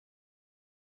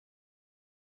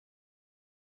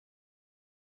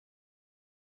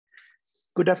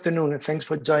Good afternoon, and thanks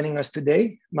for joining us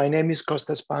today. My name is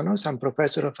Costas Spanos. I'm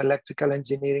professor of electrical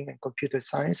engineering and computer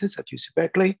sciences at UC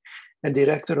Berkeley and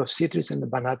director of CITRIS and the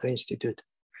Banatto Institute.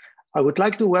 I would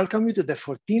like to welcome you to the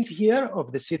 14th year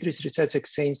of the CITRIS Research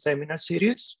Exchange seminar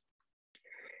series.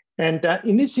 And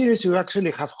in this series, we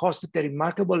actually have hosted a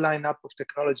remarkable lineup of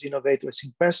technology innovators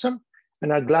in person,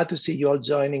 and I'm glad to see you all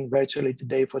joining virtually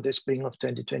today for the spring of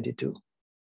 2022.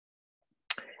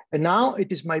 And now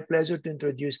it is my pleasure to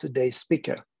introduce today's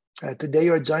speaker. Today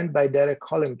you are joined by Derek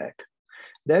Hollenbeck.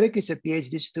 Derek is a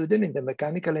PhD student in the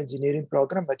mechanical engineering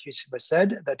program at UC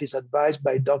Merced that is advised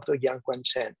by Dr. Yang-Quan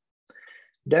Chen.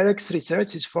 Derek's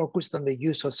research is focused on the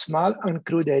use of small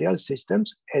uncrewed aerial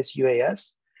systems,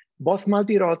 sUAS, both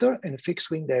multi-rotor and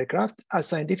fixed-wing aircraft as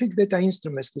scientific data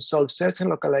instruments to solve search and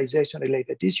localization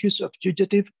related issues of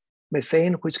fugitive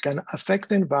methane which can affect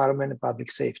the environment and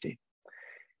public safety.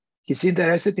 He's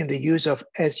interested in the use of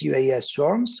sUAS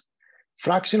swarms,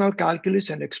 fractional calculus,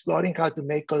 and exploring how to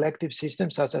make collective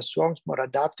systems such as swarms more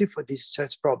adaptive for these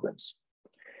search problems.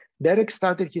 Derek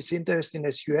started his interest in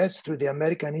sUAS through the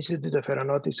American Institute of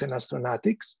Aeronautics and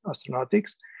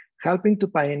Astronautics, helping to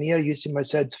pioneer UC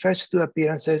Merced's first two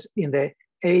appearances in the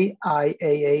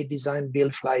AIAA Design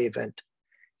Build Fly event.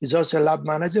 He's also a lab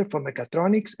manager for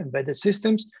mechatronics, embedded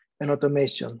systems, and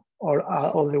automation, or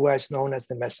otherwise known as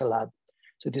the MESA lab.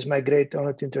 So it is my great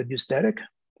honor to introduce Derek.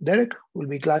 Derek, we'll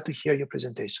be glad to hear your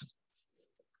presentation.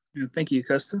 Thank you,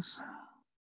 Costas.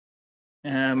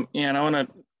 And I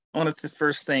wanted to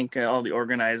first thank all the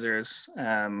organizers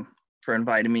for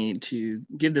inviting me to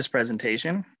give this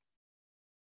presentation.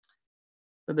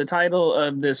 So the title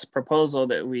of this proposal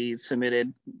that we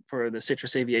submitted for the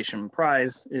CITRIS Aviation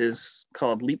Prize is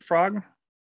called Leapfrog.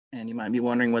 And you might be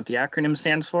wondering what the acronym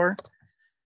stands for.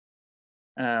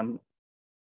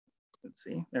 Let's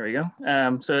see, there we go.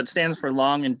 So it stands for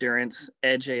Long Endurance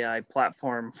Edge AI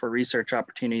Platform for Research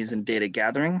Opportunities and Data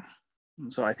Gathering.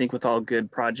 And so I think with all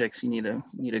good projects, you need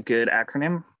a good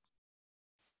acronym.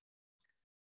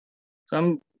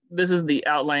 So this is the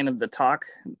outline of the talk.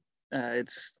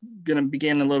 It's gonna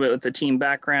begin a little bit with the team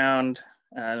background.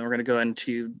 We're gonna go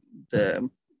into the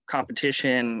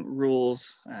competition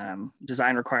rules,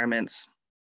 design requirements.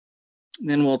 And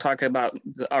then we'll talk about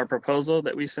our proposal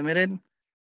that we submitted,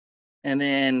 and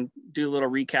then do a little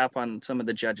recap on some of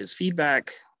the judges'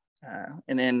 feedback,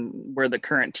 and then where the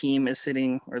current team is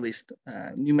sitting, or at least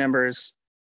new members,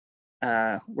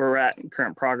 where we're at in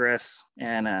current progress,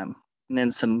 and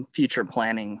then some future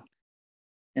planning.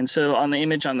 And so on the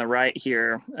image on the right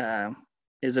here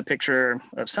is a picture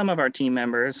of some of our team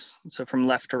members. So from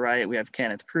left to right, we have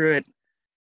Kenneth Pruitt,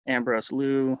 Ambrose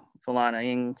Liu, Falana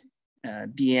Ng,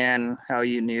 Deanne, Hao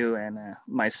Yu Nu, and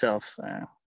myself.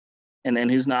 And then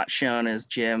who's not shown is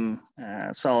Jim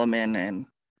Solomon and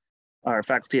our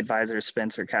faculty advisors,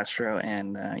 Spencer Castro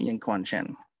and Yang-Quan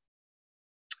Chen.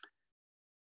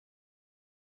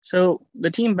 So the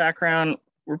team background,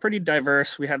 we're pretty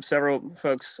diverse. We have several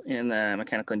folks in the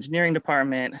mechanical engineering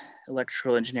department,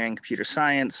 electrical engineering, computer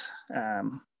science.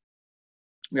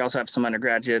 We also have some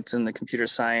undergraduates in the computer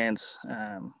science,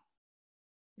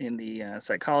 in the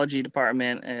psychology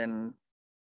department, and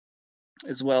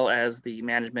as well as the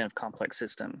management of complex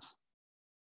systems.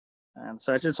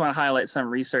 So I just want to highlight some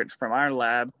research from our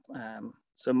lab.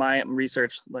 So my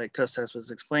research, like Costas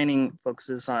was explaining,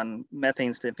 focuses on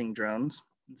methane sniffing drones.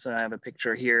 So I have a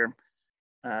picture here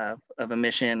of a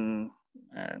mission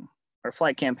or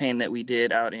flight campaign that we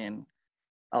did out in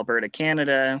Alberta,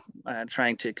 Canada,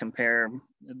 trying to compare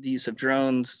the use of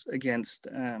drones against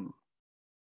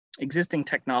existing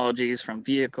technologies from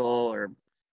vehicle or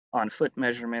on foot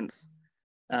measurements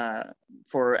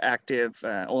for active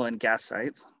oil and gas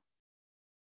sites.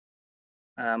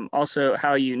 Also,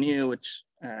 Hao Yu Nu, which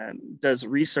does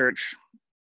research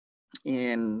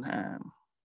in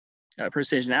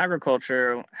precision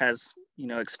agriculture, has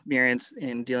experience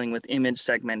in dealing with image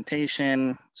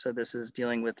segmentation. So this is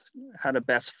dealing with how to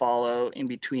best follow in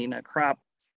between a crop.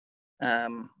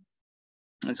 And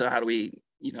so how do we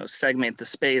segment the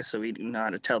space so we know how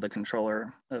to tell the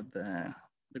controller of the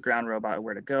ground robot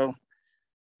where to go,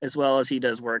 as well as he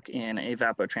does work in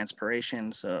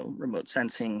evapotranspiration, so remote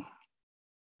sensing.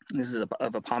 This is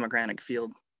of a pomegranate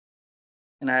field.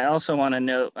 And I also want to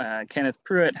note Kenneth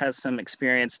Pruitt has some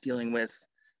experience dealing with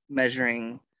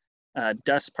measuring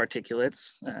dust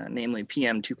particulates, namely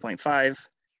PM 2.5,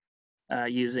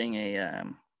 using a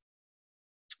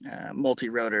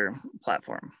multi-rotor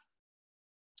platform.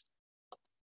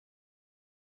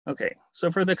 Okay,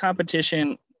 so for the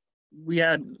competition, we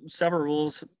had several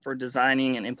rules for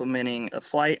designing and implementing a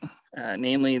flight,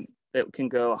 namely that can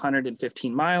go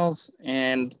 115 miles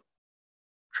and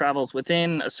travels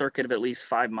within a circuit of at least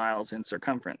 5 miles in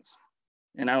circumference.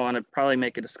 And I want to probably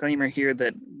make a disclaimer here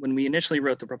that when we initially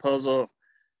wrote the proposal,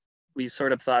 we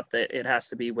sort of thought that it has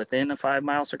to be within a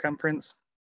 5-mile circumference.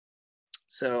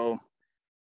 So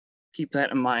keep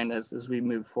that in mind as we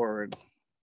move forward.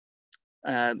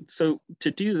 So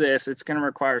to do this, it's going to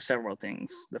require several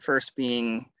things. The first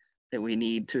being that we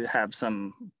need to have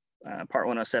some Part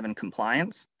 107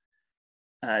 compliance.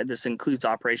 This includes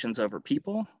operations over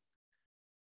people.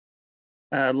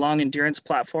 Long endurance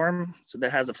platform, so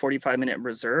that has a 45-minute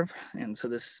reserve, and so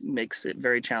this makes it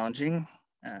very challenging.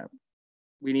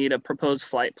 We need a proposed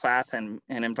flight path and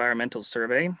environmental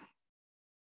survey.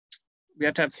 We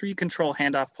have to have 3 control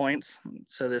handoff points.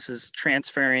 So this is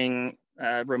transferring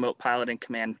remote pilot and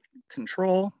command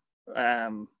control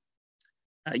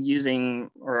using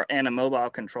and a mobile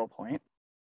control point.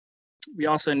 We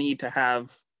also need to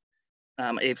have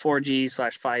a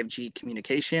 4G/5G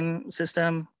communication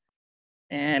system.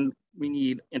 And we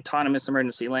need autonomous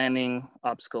emergency landing,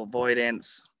 obstacle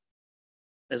avoidance,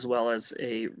 as well as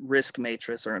a risk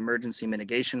matrix or emergency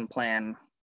mitigation plan.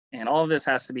 And all of this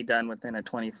has to be done within a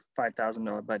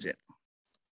 $25,000 budget.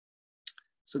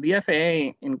 So the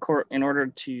FAA, in order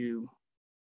to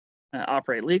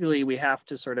operate legally, we have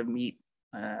to sort of meet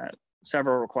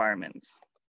several requirements.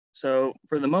 So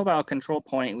for the mobile control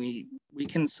point, we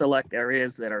can select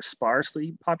areas that are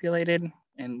sparsely populated,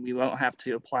 and we won't have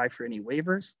to apply for any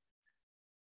waivers.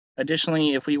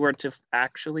 Additionally, if we were to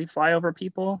actually fly over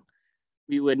people,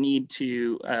 we would need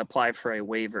to apply for a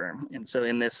waiver. And so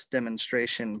in this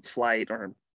demonstration flight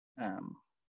or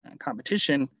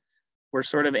competition, we're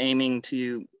sort of aiming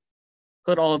to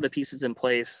put all of the pieces in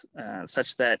place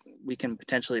such that we can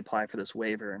potentially apply for this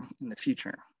waiver in the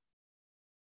future.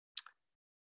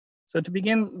 So to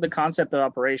begin the concept of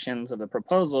operations of the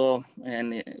proposal,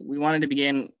 and we wanted to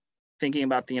begin thinking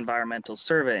about the environmental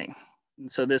survey. And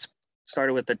so this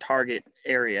started with the target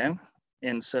area.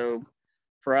 And so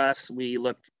for us, we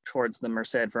looked towards the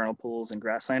Merced vernal pools and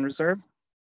grassland reserve.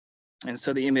 And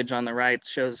so the image on the right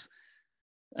shows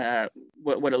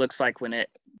what it looks like when it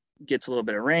gets a little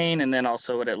bit of rain, and then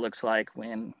also what it looks like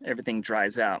when everything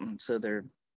dries out. And so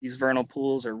these vernal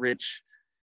pools are rich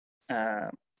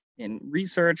in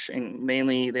research, and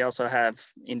mainly they also have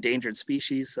endangered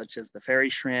species such as the fairy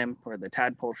shrimp or the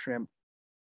tadpole shrimp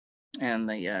and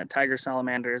the tiger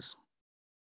salamanders.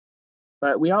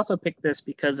 But we also picked this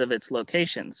because of its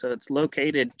location. So it's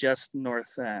located just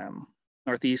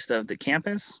northeast of the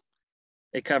campus.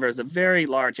 It covers a very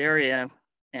large area.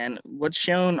 And what's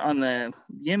shown on the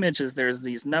image is there's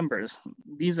these numbers.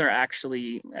 These are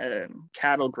actually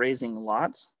cattle grazing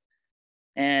lots.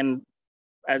 And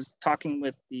as talking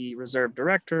with the reserve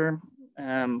director,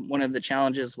 one of the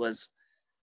challenges was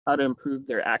how to improve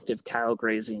their active cattle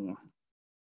grazing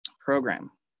program.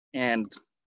 And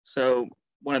so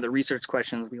one of the research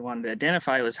questions we wanted to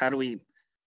identify was how do we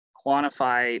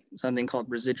quantify something called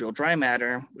residual dry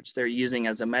matter, which they're using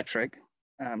as a metric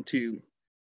to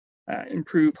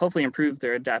hopefully improve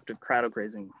their adaptive cattle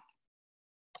grazing.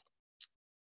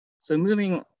 So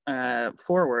moving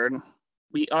forward,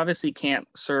 we obviously can't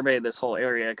survey this whole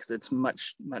area because it's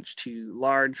much too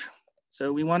large.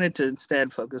 So we wanted to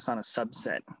instead focus on a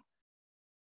subset.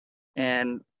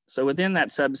 And so within that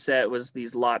subset was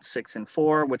these lots 6 and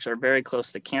 4, which are very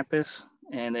close to campus,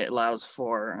 and it allows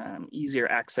for easier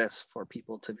access for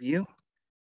people to view.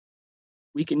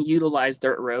 We can utilize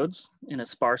dirt roads in a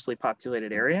sparsely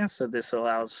populated area. So this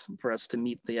allows for us to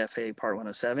meet the FAA Part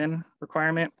 107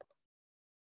 requirement.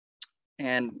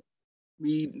 And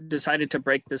we decided to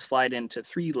break this flight into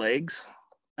 3 legs.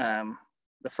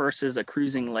 The first is a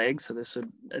cruising leg. So this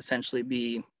would essentially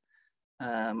be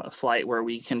a flight where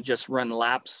we can just run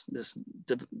laps. This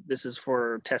is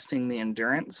for testing the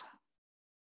endurance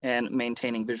and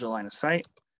maintaining visual line of sight.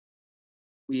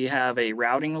 We have a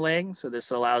routing leg. So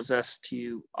this allows us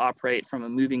to operate from a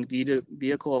moving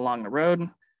vehicle along the road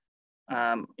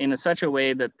in such a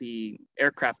way that the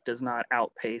aircraft does not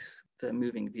outpace the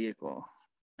moving vehicle.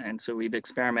 And so we've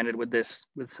experimented with this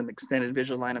with some extended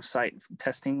visual line of sight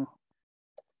testing.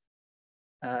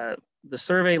 The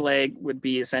survey leg would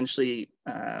be essentially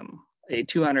a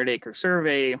 200-acre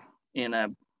survey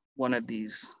in one of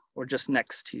these, or just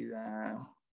next to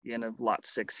the end of lot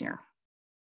 6 here.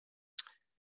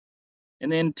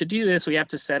 And then to do this, we have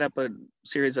to set up a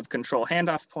series of control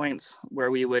handoff points where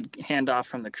we would hand off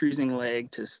from the cruising leg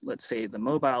to, let's say, the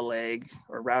mobile leg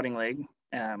or routing leg,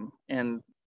 and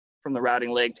from the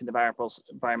routing leg to the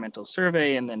environmental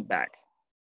survey and then back.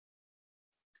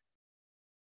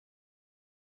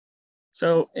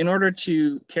 So in order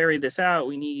to carry this out,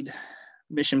 we need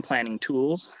mission planning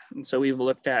tools. And so we've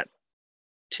looked at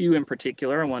two in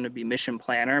particular. One would be mission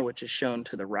planner, which is shown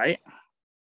to the right,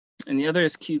 and the other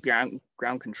is Q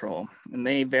ground control. And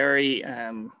they vary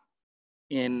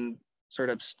in sort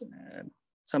of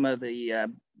some of the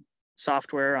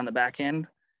software on the back end,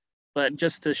 but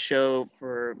just to show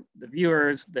for the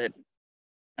viewers that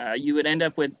you would end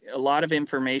up with a lot of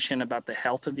information about the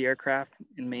health of the aircraft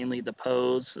and mainly the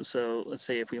pose. So let's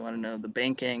say if we want to know the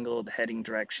bank angle, the heading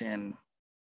direction,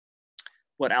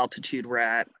 what altitude we're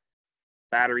at,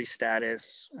 battery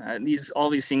status, all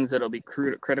these things that'll be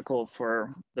critical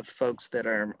for the folks that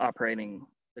are operating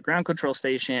the ground control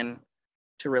station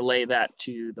to relay that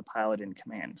to the pilot in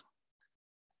command.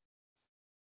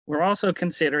 We're also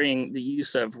considering the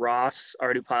use of ROS,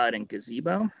 ArduPilot, and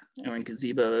Gazebo. And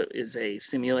Gazebo is a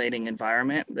simulating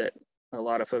environment that a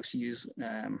lot of folks use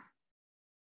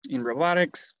in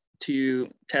robotics to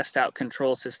test out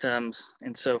control systems.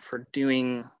 And so for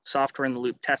doing software in the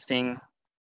loop testing,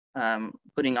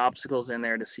 putting obstacles in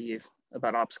there to see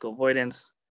about obstacle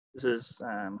avoidance, this is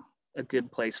a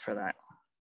good place for that.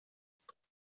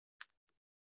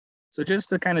 So just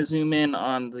to kind of zoom in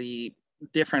on the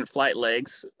different flight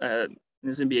legs,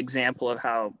 this would be an example of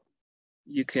how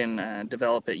you can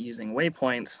develop it using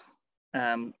waypoints.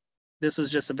 This is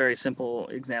just a very simple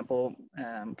example,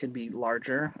 could be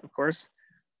larger, of course,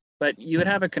 but you would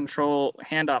have a control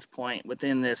handoff point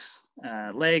within this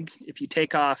leg. If you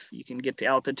take off, you can get to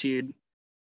altitude.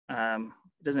 It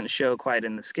doesn't show quite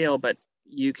in the scale, but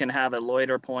you can have a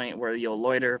loiter point where you'll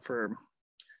loiter for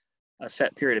a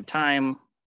set period of time.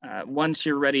 Once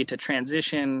you're ready to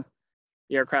transition,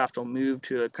 the aircraft will move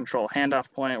to a control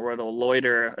handoff point where it'll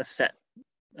loiter a set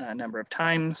number of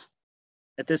times.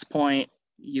 At this point,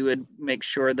 you would make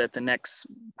sure that the next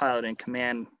pilot in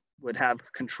command would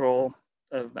have control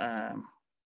of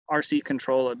RC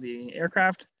control of the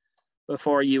aircraft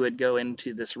before you would go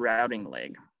into this routing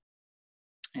leg.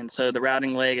 And so the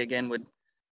routing leg, again, would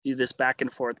do this back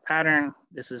and forth pattern.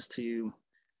 This is to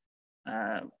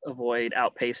avoid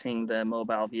outpacing the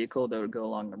mobile vehicle that would go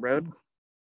along the road.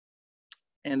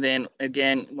 And then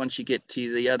again, once you get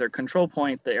to the other control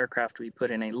point, the aircraft will be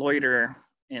put in a loiter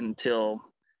until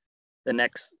the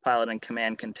next pilot in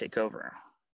command can take over.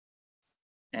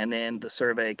 And then the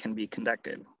survey can be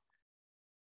conducted.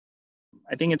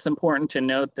 I think it's important to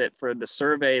note that for the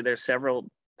survey, there's several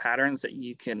patterns that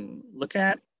you can look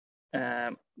at.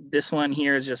 This one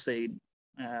here is just a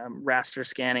raster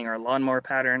scanning or lawnmower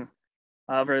pattern.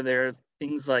 However, there are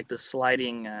things like the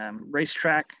sliding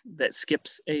racetrack that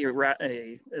skips a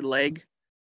leg.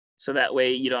 So that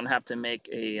way you don't have to make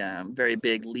a very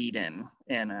big lead in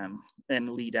and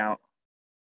lead out.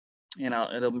 And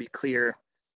it'll be clear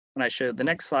when I show the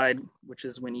next slide, which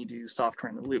is when you do software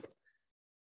in the loop.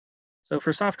 So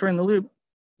for software in the loop,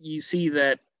 you see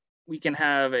that we can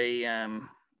have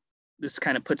this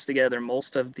kind of puts together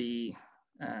most of the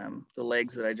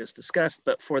legs that I just discussed,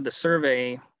 but for the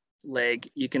survey leg,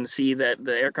 you can see that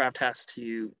the aircraft has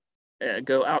to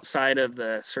go outside of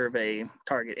the survey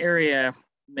target area,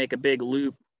 make a big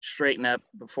loop, straighten up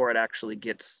before it actually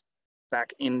gets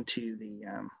back into the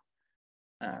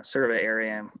survey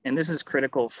area. And this is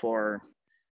critical for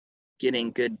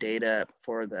getting good data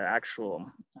for the actual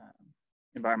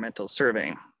environmental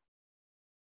survey.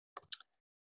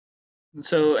 And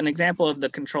so an example of the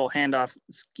control handoff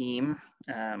scheme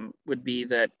would be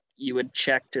that you would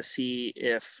check to see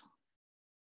if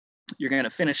you're going to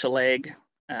finish a leg.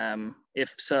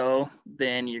 If so,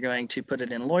 then you're going to put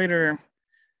it in loiter.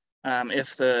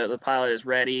 If the pilot is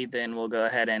ready, then we'll go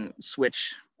ahead and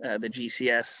switch the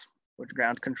GCS, which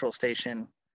ground control station,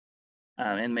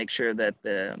 and make sure that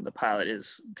the pilot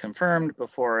is confirmed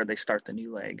before they start the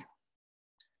new leg.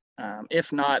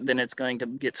 If not, then it's going to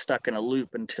get stuck in a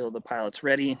loop until the pilot's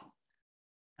ready.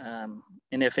 And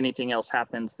if anything else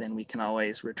happens, then we can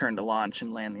always return to launch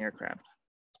and land the aircraft.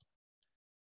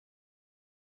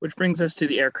 Which brings us to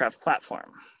the aircraft platform.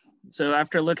 So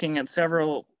after looking at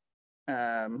several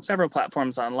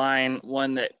platforms online,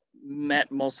 one that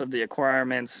met most of the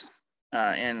requirements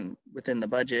and within the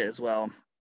budget as well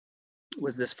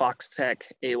was this Foxtech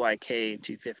AYK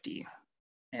 250.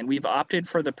 And we've opted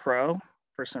for the Pro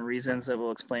for some reasons that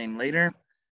we'll explain later,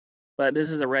 but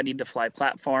this is a ready to fly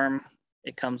platform.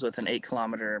 It comes with an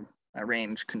 8-kilometer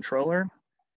range controller.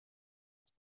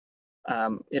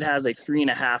 It has a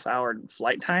 3.5-hour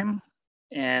flight time,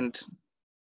 and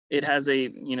it has a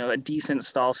decent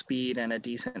stall speed and a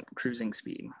decent cruising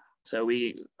speed. So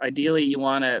ideally you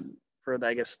want to, for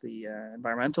the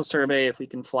environmental survey, if we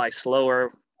can fly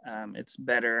slower, it's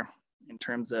better in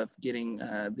terms of getting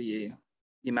the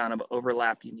amount of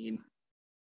overlap you need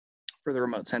for the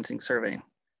remote sensing survey.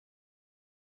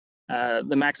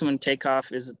 The maximum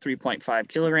takeoff is 3.5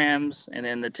 kilograms, and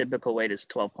then the typical weight is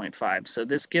 12.5. So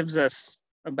this gives us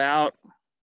about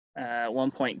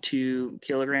 1.2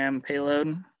 kilogram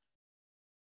payload.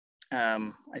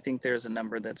 I think there's a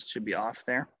number that should be off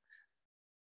there.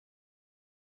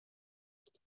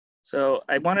 So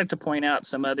I wanted to point out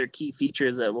some other key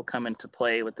features that will come into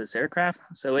play with this aircraft.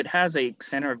 So it has a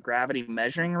center of gravity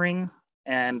measuring ring,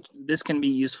 and this can be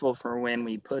useful for when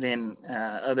we put in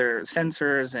other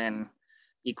sensors and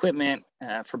equipment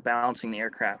for balancing the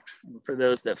aircraft. And for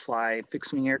those that fly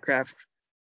fixed wing aircraft,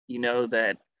 you know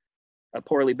that a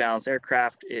poorly balanced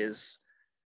aircraft is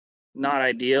not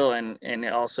ideal, and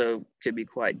it also could be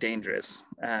quite dangerous.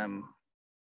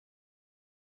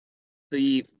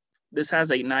 This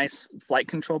has a nice flight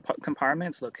control compartment.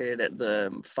 It's located at the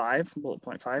bullet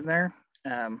point 5 there.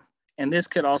 And this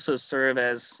could also serve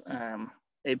as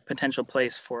a potential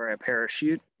place for a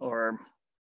parachute,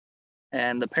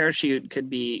 and the parachute could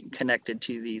be connected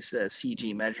to these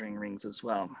CG measuring rings as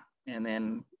well. And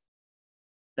then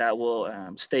that will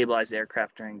stabilize the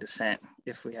aircraft during descent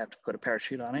if we have to put a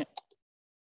parachute on it.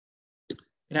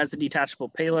 It has a detachable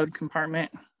payload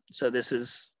compartment. So this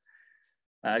is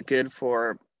good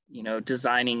for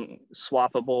designing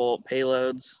swappable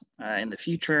payloads in the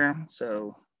future.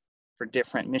 So for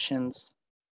different missions.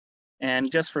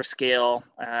 And just for scale,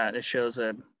 it shows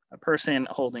a person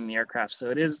holding the aircraft. So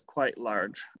it is quite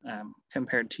large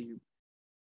compared to,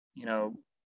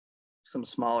 some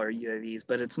smaller UAVs,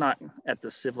 but it's not at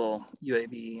the civil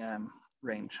UAV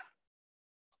range.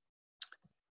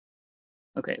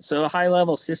 Okay, so a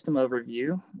high-level system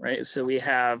overview, right? So we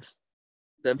have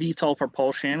the VTOL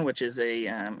propulsion, which is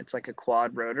it's like a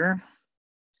quad rotor.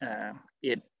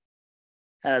 It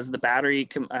has the battery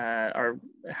are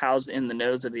housed in the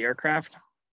nose of the aircraft.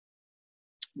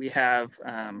 We have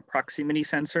proximity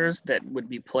sensors that would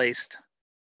be placed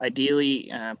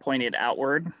ideally pointed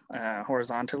outward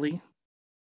horizontally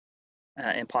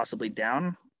and possibly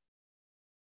down.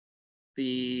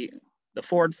 The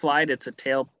forward flight, it's a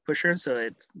tail pusher. So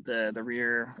it's the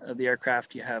rear of the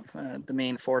aircraft, you have the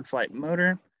main forward flight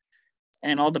motor,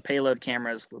 and all the payload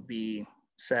cameras will be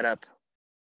set up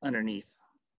underneath.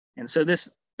 And so this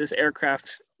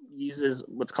aircraft uses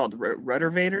what's called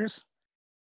ruddervators.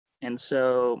 And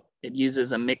so it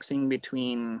uses a mixing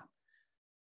between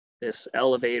this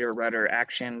elevator rudder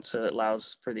action. So it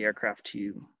allows for the aircraft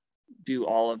to do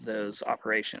all of those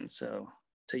operations. So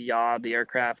to yaw the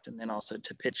aircraft, and then also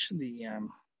to pitch the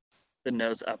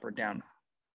nose up or down.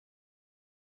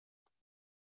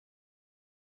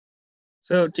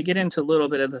 So to get into a little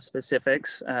bit of the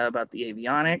specifics about the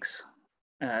avionics,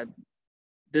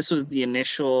 this was the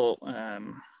initial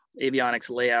avionics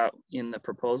layout in the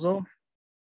proposal.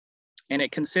 And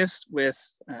it consists with,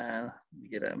 let me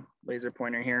get a laser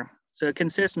pointer here. So it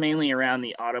consists mainly around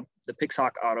the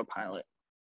Pixhawk autopilot.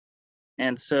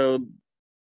 And so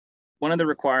one of the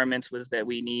requirements was that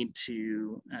we need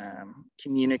to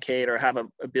communicate or have an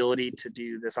ability to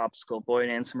do this obstacle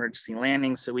avoidance, emergency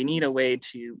landing. So we need a way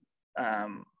to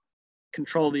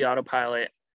control the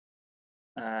autopilot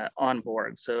on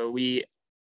board. So we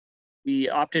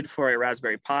opted for a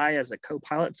Raspberry Pi as a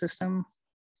co-pilot system.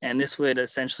 And this would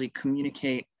essentially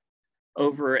communicate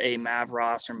over a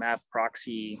MAV-ROS or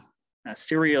MAV-proxy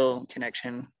serial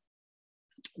connection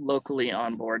locally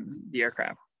on board the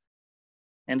aircraft.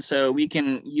 And so we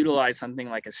can utilize something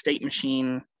like a state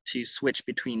machine to switch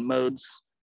between modes,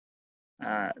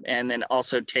 and then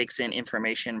also takes in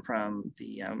information from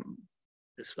the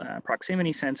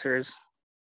proximity sensors.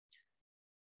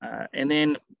 And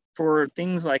then for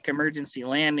things like emergency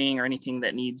landing or anything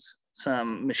that needs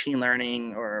some machine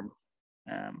learning or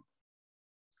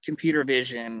computer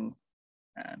vision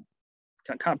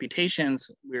computations,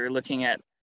 we're looking at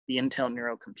the Intel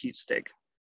Neuro Compute Stick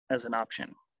as an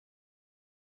option.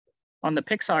 On the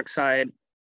Pixhawk side,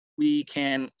 we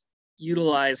can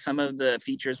utilize some of the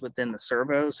features within the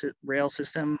servo rail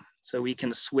system. So we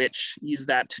can use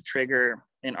that to trigger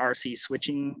an RC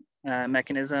switching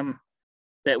mechanism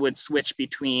that would switch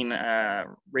between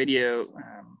radio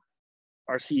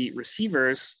RC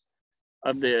receivers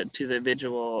to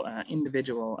the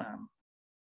individual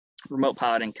remote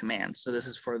piloting commands. So this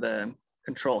is for the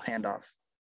control handoff.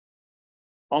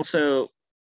 Also,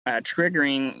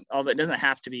 triggering, although it doesn't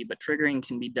have to be, but triggering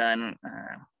can be done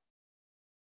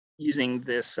using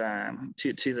this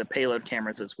to the payload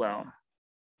cameras as well.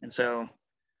 And so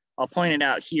I'll point it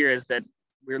out here is that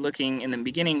we're looking, in the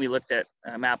beginning, we looked at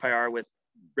MAP-IR with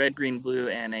red, green, blue,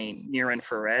 and a near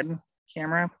infrared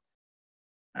camera.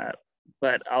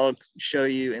 But I'll show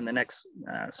you in the next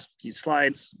few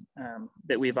slides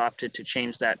that we've opted to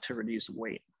change that to reduce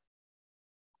weight.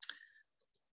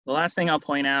 The last thing I'll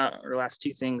point out, or last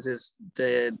two things, is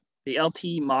the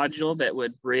LTE module that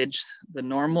would bridge the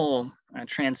normal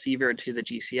transceiver to the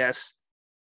GCS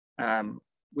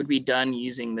would be done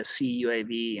using the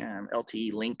CUAV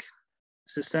LTE link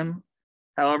system.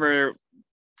 However,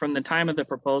 from the time of the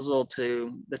proposal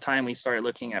to the time we started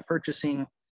looking at purchasing,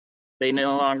 they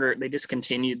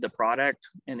discontinued the product,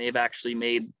 and they've actually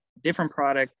made a different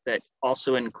product that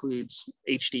also includes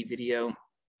HD video.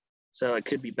 So it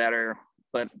could be better,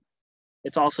 but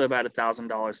it's also about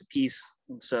 $1,000 a piece.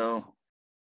 And so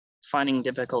it's finding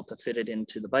difficult to fit it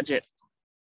into the budget.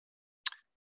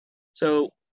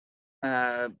 So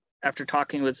after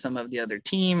talking with some of the other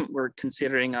team, we're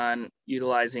considering on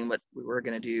utilizing what we're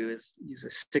going to do is use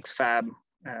a 6-fab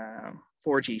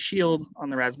 4G shield on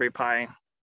the Raspberry Pi.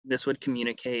 This would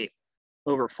communicate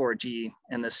over 4G,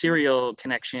 and the serial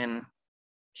connection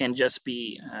can just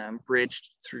be bridged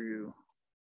through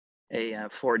a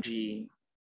 4G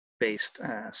based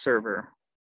server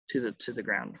to the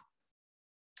ground.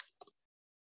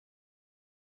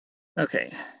 Okay.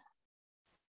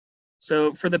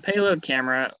 So for the payload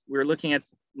camera, we're looking at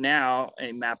now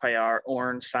a MAP-IR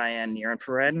orange, cyan, near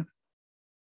infrared.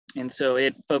 And so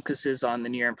it focuses on the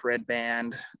near infrared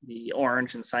band, the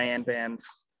orange and cyan bands.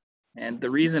 And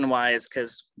the reason why is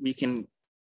because we can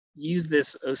use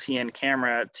this OCN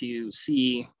camera to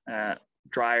see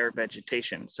drier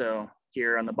vegetation. So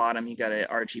here on the bottom, you got an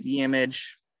RGB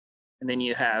image, and then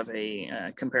you have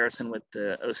a comparison with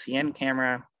the OCN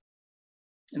camera.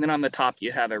 And then on the top,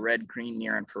 you have a red, green,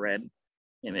 near infrared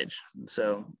image.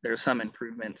 So there's some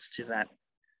improvements to that.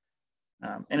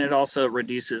 And it also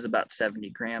reduces about 70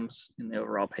 grams in the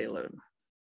overall payload.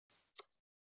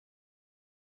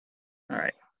 All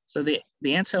right, so the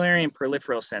ancillary and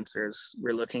peripheral sensors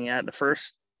we're looking at, the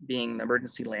first being the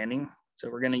emergency landing. So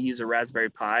we're gonna use a Raspberry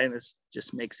Pi. This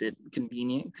just makes it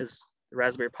convenient because the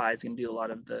Raspberry Pi is gonna do a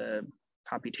lot of the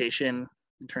computation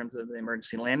in terms of the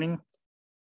emergency landing.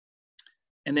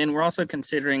 And then we're also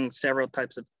considering several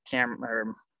types of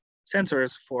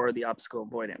sensors for the obstacle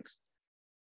avoidance.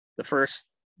 The first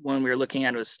one we were looking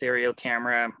at was stereo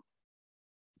camera.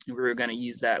 We were going to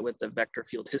use that with the vector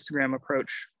field histogram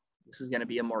approach. This is going to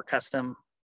be a more custom,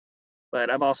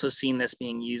 but I've also seen this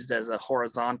being used as a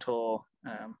horizontal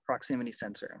proximity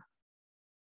sensor.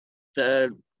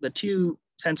 The two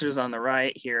sensors on the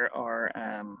right here are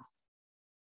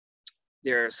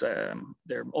they're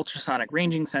ultrasonic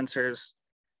ranging sensors,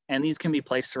 and these can be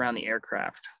placed around the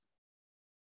aircraft.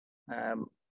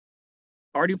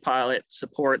 ArduPilot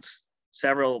supports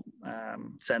several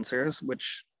sensors,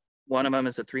 which one of them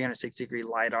is a 360-degree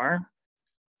LiDAR,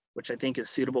 which I think is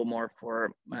suitable more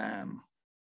for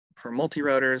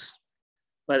multi-rotors,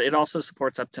 but it also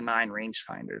supports up to 9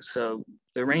 rangefinders. So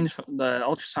the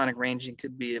ultrasonic ranging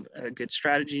could be a good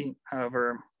strategy.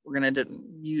 However, we're going to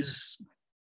use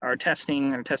our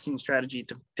testing strategy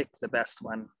to pick the best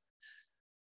one.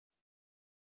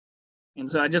 And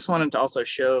so I just wanted to also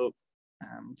show,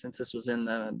 since this was in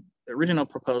the original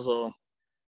proposal,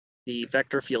 the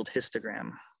vector field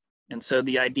histogram. And so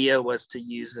the idea was to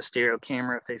use the stereo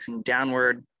camera facing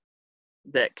downward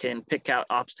that can pick out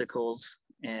obstacles,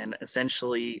 and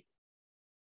essentially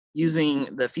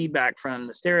using the feedback from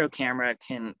the stereo camera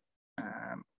can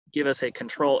give us a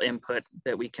control input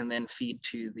that we can then feed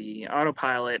to the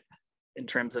autopilot in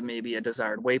terms of maybe a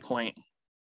desired waypoint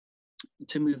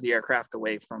to move the aircraft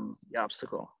away from the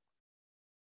obstacle.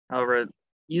 However,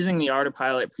 using the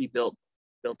autopilot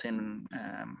built-in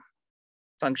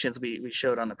functions we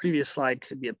showed on the previous slide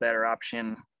could be a better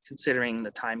option considering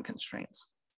the time constraints.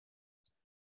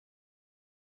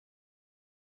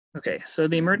 Okay, so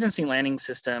the emergency landing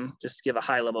system, just to give a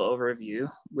high-level overview,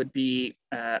 would be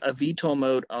a VTOL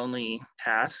mode only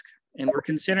task, and we're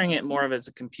considering it more of as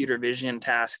a computer vision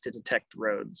task to detect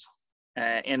roads.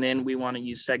 And then we want to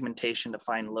use segmentation to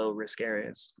find low-risk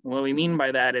areas. What we mean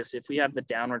by that is if we have the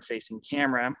downward-facing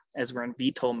camera as we're in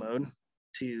VTOL mode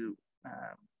to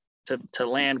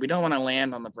land, we don't want to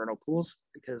land on the vernal pools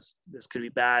because this could be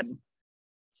bad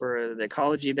for the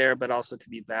ecology there, but also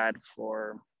could be bad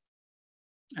for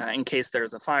in case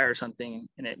there's a fire or something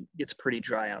and it gets pretty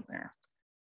dry out there.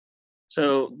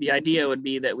 So the idea would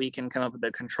be that we can come up with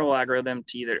a control algorithm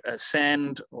to either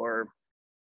ascend or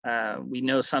we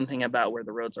know something about where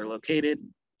the roads are located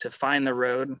to find the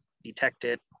road, detect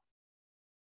it.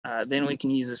 Then we can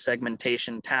use a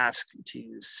segmentation task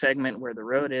to segment where the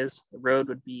road is. The road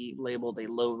would be labeled a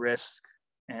low risk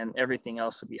and everything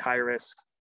else would be high risk.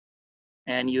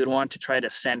 And you would want to try to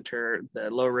center the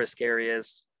low risk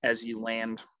areas as you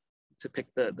land to pick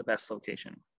the best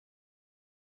location.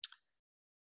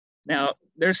 Now,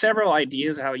 there's several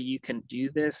ideas how you can do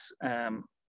this.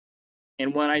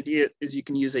 And one idea is you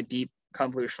can use a deep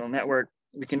convolutional network.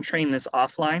 We can train this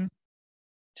offline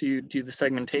to do the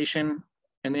segmentation,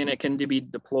 and then it can be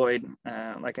deployed,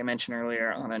 like I mentioned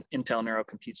earlier, on an Intel Neuro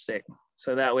compute stick.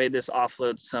 So that way this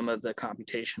offloads some of the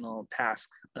computational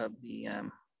tasks of the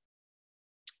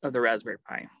Raspberry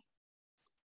Pi.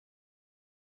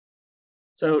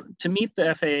 So to meet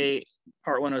the FAA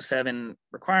Part 107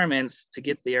 requirements to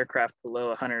get the aircraft below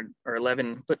 100 or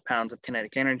 11 foot-pounds of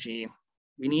kinetic energy,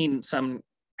 we need some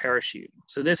parachute.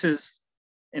 So this is,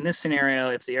 in this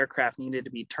scenario, if the aircraft needed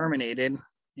to be terminated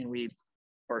and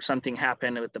or something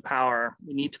happened with the power,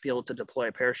 we need to be able to deploy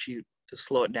a parachute to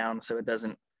slow it down so it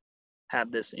doesn't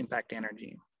have this impact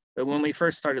energy. But when we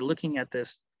first started looking at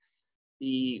this,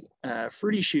 the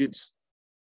fruity chutes,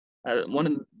 one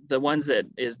of the ones that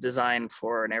is designed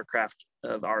for an aircraft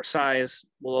of our size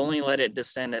will only let it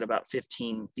descend at about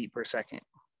 15 feet per second.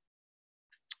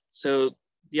 So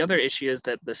the other issue is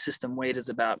that the system weight is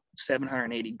about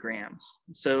 780 grams.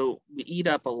 So we eat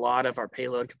up a lot of our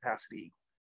payload capacity.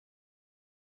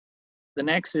 The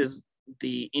next is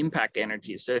the impact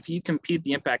energy. So if you compute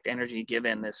the impact energy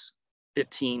given this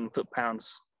 15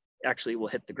 foot-pounds actually will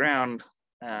hit the ground,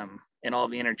 and all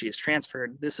the energy is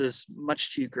transferred, this is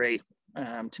much too great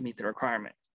to meet the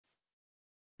requirement.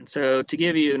 And so to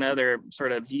give you another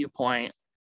sort of viewpoint,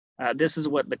 this is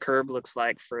what the curve looks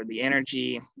like for the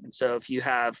energy. And so if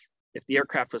the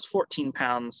aircraft was 14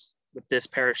 pounds with this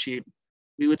parachute,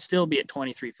 we would still be at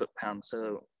 23 foot-pounds.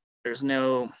 So there's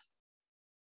no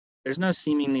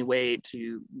seemingly way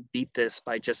to beat this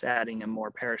by just adding in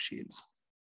more parachutes.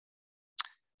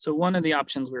 So one of the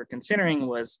options we were considering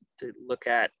was to look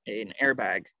at an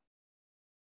airbag.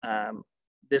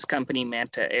 This company,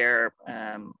 Manta Air,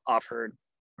 offered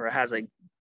or has a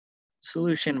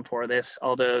solution for this,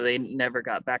 although they never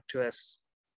got back to us.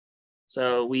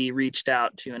 So we reached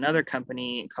out to another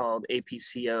company called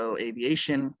APCO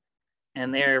Aviation,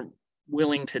 and they're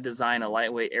willing to design a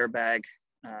lightweight airbag.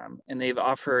 And they've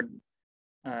offered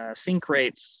sink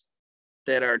rates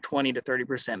that are 20 to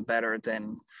 30% better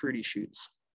than fruity chutes,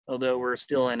 although we're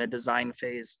still in a design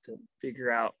phase to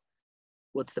figure out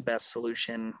what's the best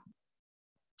solution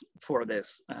for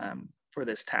this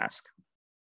task.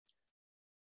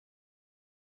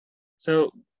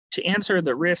 So to answer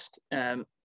the risk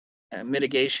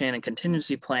mitigation and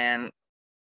contingency plan,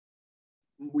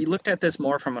 we looked at this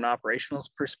more from an operational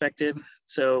perspective.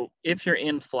 So if you're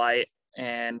in flight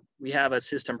and we have a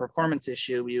system performance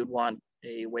issue, we would want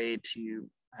a way to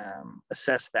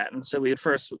assess that. And so we would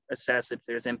first assess if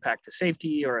there's impact to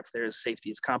safety or if there's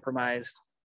safety is compromised.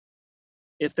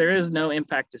 If there is no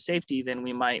impact to safety, then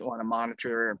we might want to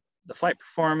monitor the flight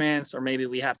performance, or maybe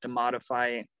we have to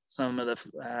modify some of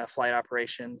the flight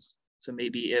operations. So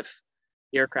maybe if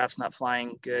the aircraft's not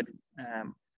flying good,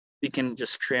 we can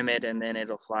just trim it and then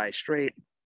it'll fly straight.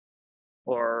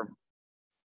 Or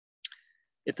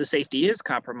if the safety is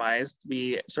compromised,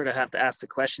 we sort of have to ask the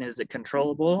question, is it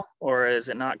controllable or is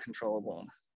it not controllable?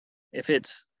 If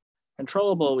it's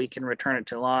controllable, we can return it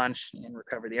to launch and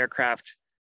recover the aircraft.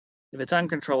 If it's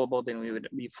uncontrollable, then we would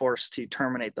be forced to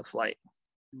terminate the flight.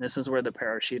 And this is where the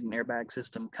parachute and airbag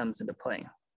system comes into play.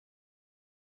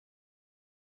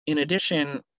 In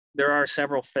addition, there are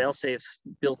several fail-safes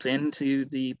built into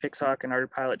the PICSOC and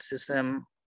ArcPilot system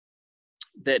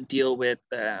that deal with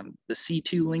the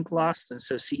C2 link loss. And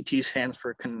so C2 stands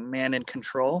for command and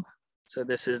control. So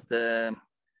this is the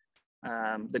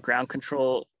ground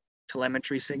control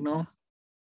telemetry signal.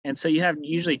 And so you have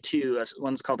usually two,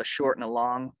 one's called a short and a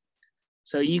long.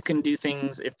 So you can do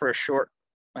things, if for a short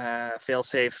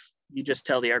fail-safe, you just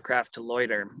tell the aircraft to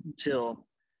loiter until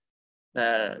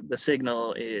the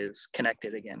signal is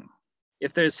connected again.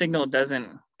 If the signal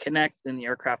doesn't connect, then the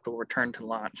aircraft will return to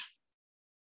launch.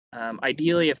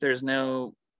 Ideally, if there's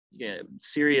no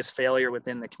serious failure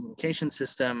within the communication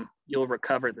system, you'll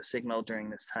recover the signal during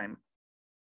this time.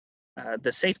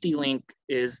 The safety link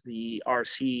is the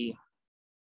RC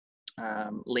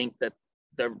link that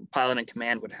the pilot and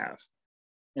command would have.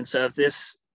 And so if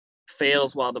this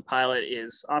fails while the pilot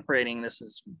is operating,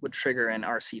 would trigger an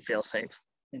RC failsafe.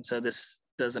 And so this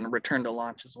doesn't return to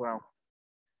launch as well.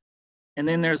 And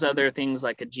then there's other things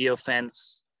like a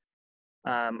geofence,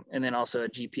 and then also a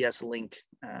GPS link,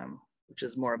 which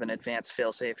is more of an advanced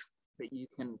failsafe that you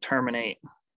can terminate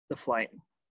the flight.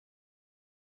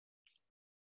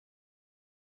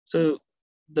 So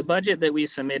the budget that we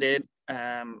submitted,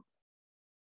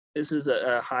 this is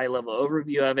a high level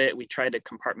overview of it. We tried to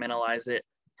compartmentalize it,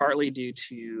 partly due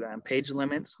to page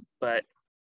limits, but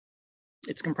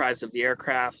it's comprised of the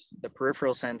aircraft, the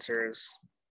peripheral sensors,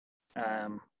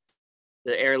 the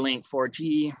AirLink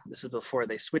 4G. This is before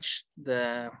they switched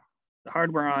the the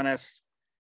hardware on us,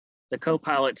 the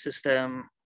co-pilot system,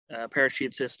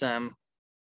 parachute system.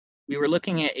 We were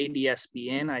looking at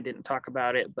ADS-BN. I didn't talk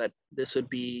about it, but this would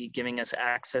be giving us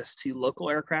access to local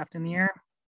aircraft in the air.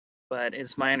 But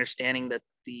it's my understanding that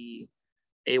the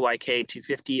AYK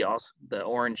 250, also the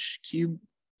orange cube,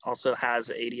 also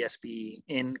has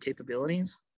ADS-BN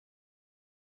capabilities.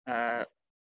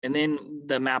 And then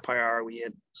the map IR we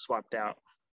had swapped out.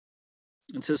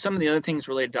 And so some of the other things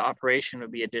related to operation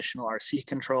would be additional RC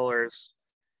controllers,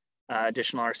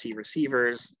 additional RC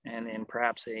receivers, and then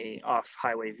perhaps a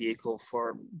off-highway vehicle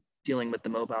for dealing with the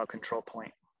mobile control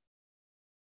point.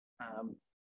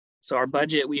 So our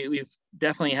budget, we've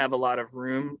definitely have a lot of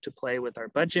room to play with our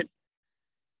budget.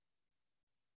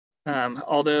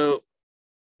 Although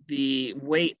the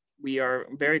weight, we are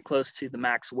very close to the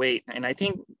max weight, and I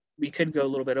think we could go a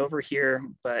little bit over here,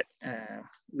 but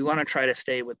we want to try to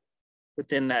stay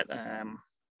within that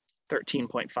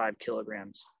 13.5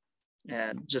 kilograms,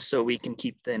 just so we can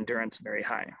keep the endurance very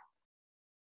high.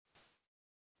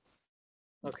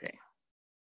 Okay,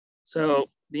 so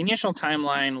the initial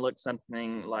timeline looked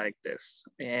something like this,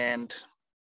 and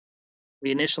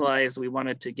we initialized, we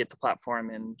wanted to get the platform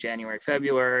in January,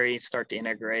 February, start to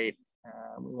integrate.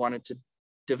 We wanted to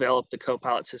develop the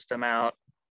co-pilot system out,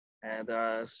 and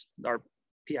our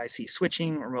PIC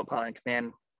switching, remote pilot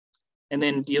command, and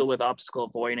then deal with obstacle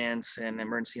avoidance and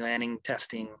emergency landing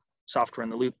testing, software in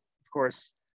the loop, of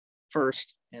course,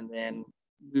 first, and then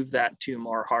move that to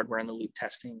more hardware in the loop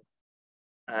testing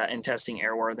and testing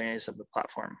airworthiness of the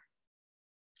platform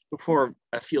before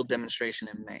a field demonstration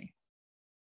in May.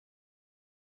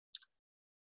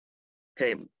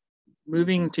 Okay,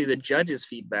 moving to the judges'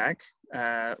 feedback,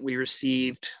 we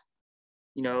received,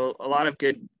 a lot of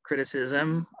good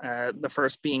criticism. The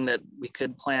first being that we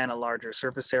could plan a larger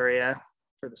surface area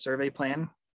for the survey plan.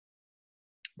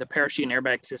 The parachute and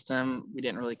airbag system, we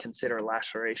didn't really consider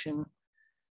laceration.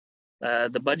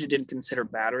 The budget didn't consider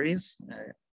batteries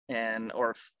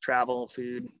or travel,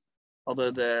 food,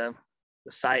 although the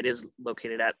site is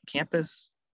located at campus.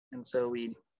 And so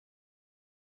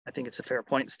I think it's a fair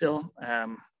point still.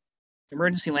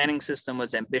 Emergency landing system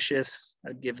was ambitious.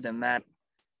 I'd give them that.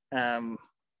 And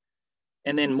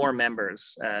then more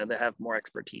members that have more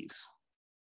expertise.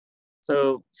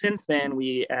 So since then,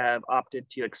 we have opted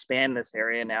to expand this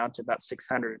area now to about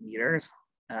 600 meters.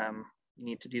 We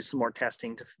need to do some more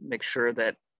testing to make sure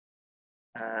that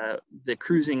the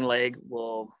cruising leg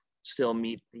will still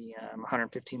meet the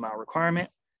 115-mile requirement.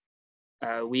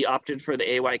 We opted for the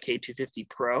AYK 250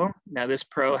 Pro. Now this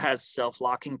Pro has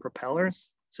self-locking propellers.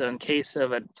 So in case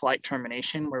of a flight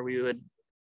termination where we would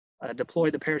deploy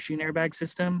the parachute and airbag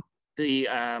system, the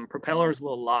propellers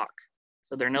will lock.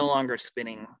 So they're no longer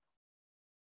spinning.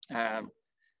 The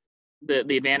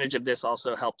advantage of this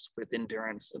also helps with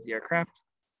endurance of the aircraft.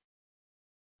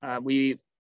 We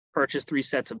purchased 3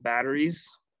 sets of batteries.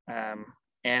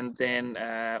 And then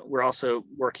we're also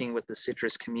working with the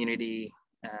CITRIS community,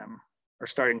 or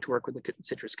starting to work with the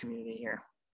CITRIS community here.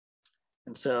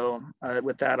 And so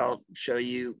with that, I'll show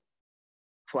you,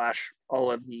 flash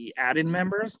all of the added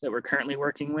members that we're currently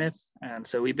working with. And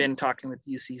so we've been talking with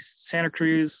UC Santa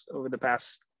Cruz over the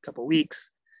past couple of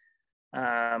weeks.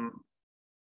 And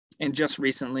just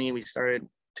recently, we started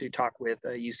to talk with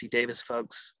UC Davis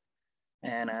folks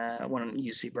and one at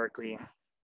UC Berkeley.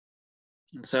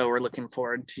 And so we're looking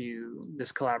forward to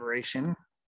this collaboration.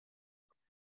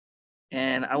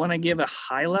 And I want to give a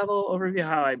high-level overview of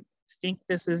how I think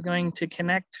this is going to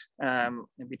connect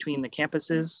in between the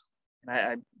campuses. And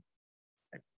I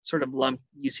sort of lump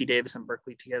UC Davis and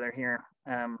Berkeley together here.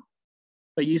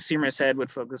 But UC Merced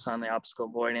would focus on the obstacle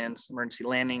avoidance, emergency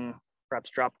landing, perhaps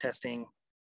drop testing.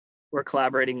 We're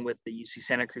collaborating with the UC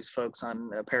Santa Cruz folks on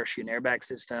the parachute and airbag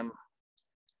system.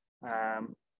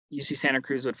 UC Santa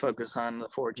Cruz would focus on the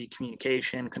 4G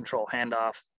communication, control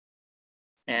handoff.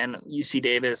 And UC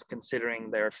Davis, considering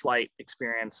their flight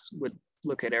experience, would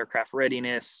look at aircraft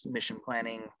readiness, mission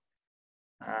planning,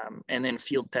 and then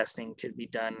field testing could be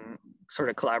done sort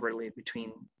of collaboratively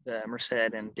between the Merced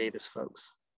and Davis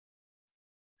folks.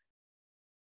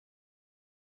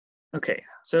 Okay,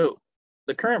 so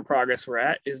the current progress we're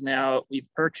at is now we've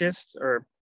purchased or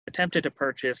attempted to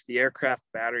purchase the aircraft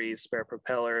batteries, spare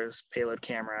propellers, payload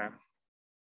camera,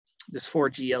 this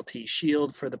 4G LTE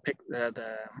shield for the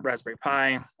Raspberry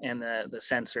Pi, and the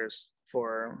sensors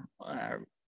for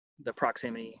the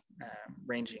proximity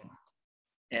ranging.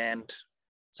 And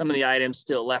some of the items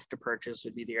still left to purchase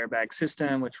would be the airbag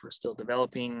system, which we're still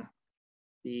developing,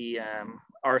 the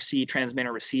RC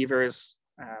transmitter receivers.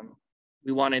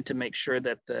 We wanted to make sure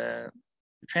that the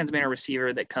transmitter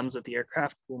receiver that comes with the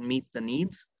aircraft will meet the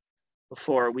needs.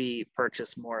 before we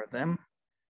purchase more of them,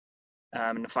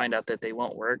 and to find out that they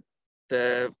won't work.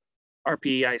 The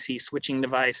RPIC switching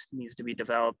device needs to be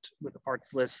developed with a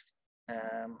parts list.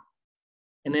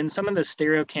 And then some of the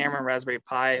stereo camera Raspberry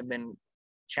Pi have been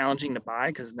challenging to buy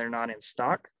because they're not in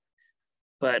stock,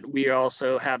 but we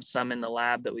also have some in the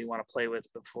lab that we want to play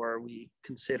with before we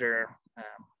consider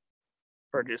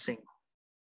purchasing.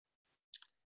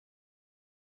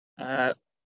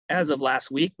 As of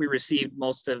last week, we received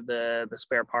most of the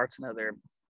spare parts and other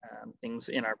things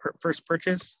in our first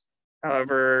purchase.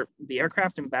 However, the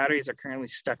aircraft and batteries are currently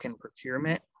stuck in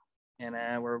procurement, and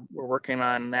we're working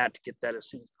on that to get that as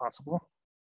soon as possible.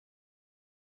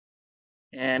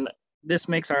 And this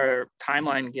makes our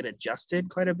timeline get adjusted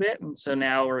quite a bit. And so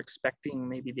now we're expecting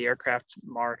maybe the aircraft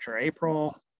March or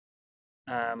April.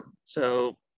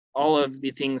 So all of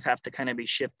the things have to kind of be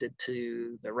shifted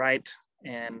to the right.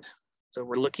 And so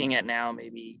we're looking at now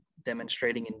maybe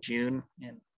demonstrating in June.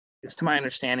 And it's to my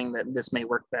understanding that this may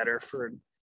work better for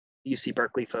UC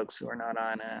Berkeley folks who are not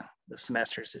on the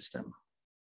semester system.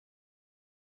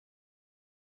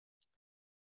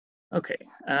 Okay.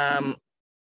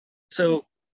 So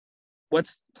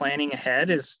what's planning ahead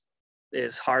is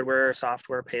hardware,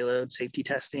 software, payload, safety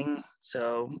testing.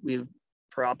 So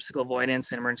for obstacle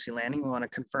avoidance and emergency landing, we want to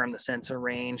confirm the sensor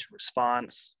range,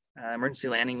 response. Emergency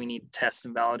landing, we need to test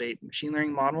and validate machine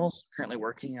learning models. Currently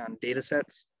working on data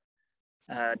sets,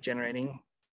 generating.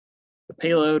 The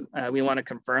payload, we want to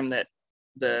confirm that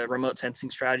the remote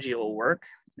sensing strategy will work.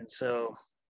 And so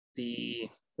the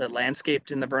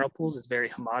landscape in the vernal pools is very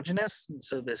homogeneous. And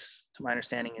so this, to my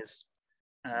understanding,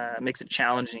 makes it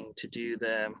challenging to do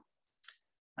the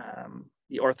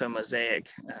orthomosaic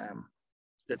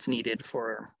that's needed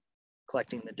for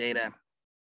collecting the data.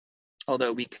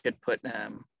 Although we could put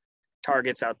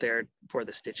targets out there for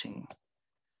the stitching.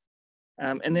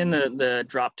 And then the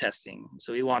drop testing.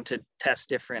 So we want to test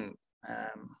different,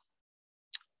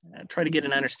 try to get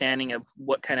an understanding of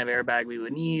what kind of airbag we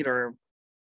would need or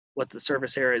what the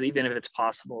surface area, even if it's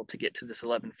possible to get to this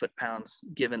 11 foot-pounds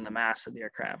given the mass of the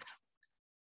aircraft.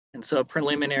 And so a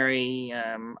preliminary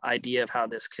idea of how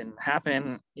this can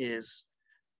happen is,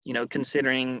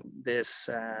 considering this,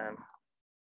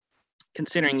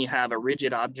 considering you have a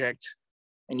rigid object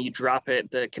and you drop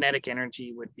it, the kinetic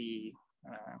energy would be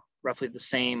roughly the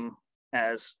same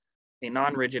as a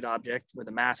non-rigid object where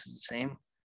the mass is the same.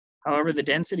 However, the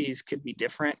densities could be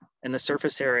different and the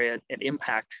surface area at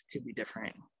impact could be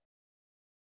different.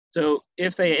 So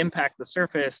if they impact the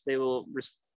surface, they will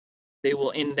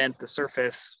indent the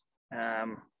surface,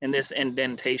 and this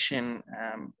indentation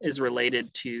is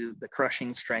related to the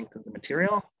crushing strength of the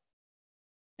material.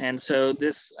 And so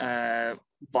this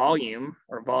volume,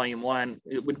 or volume one,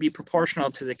 it would be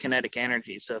proportional to the kinetic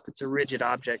energy. So if it's a rigid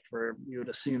object, where you would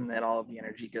assume that all of the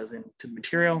energy goes into the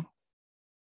material.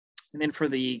 And then for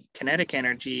the kinetic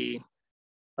energy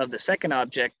of the second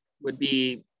object would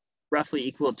be roughly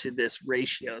equal to this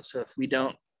ratio. So if we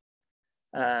don't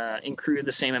accrue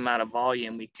the same amount of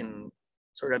volume, we can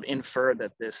sort of infer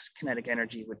that this kinetic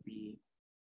energy would be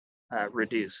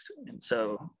reduced. And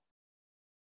so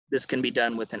this can be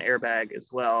done with an airbag as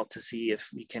well to see if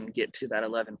we can get to that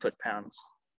 11 foot-pounds.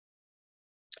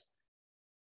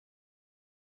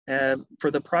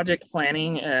 For the project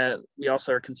planning, we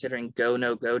also are considering go,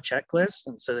 no go checklists.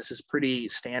 And so this is pretty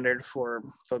standard for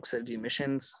folks that do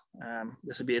missions.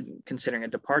 This would be considering a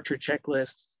departure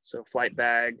checklist. So flight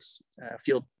bags,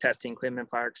 field testing equipment,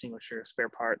 fire extinguisher, spare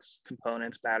parts,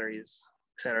 components, batteries,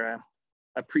 etc.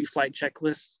 A pre-flight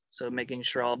checklist. So making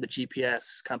sure all the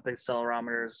GPS, compass,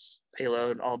 accelerometers,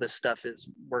 payload, all this stuff is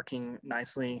working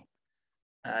nicely,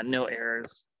 no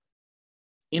errors.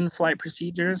 In-flight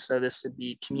procedures, so this would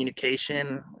be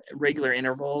communication, regular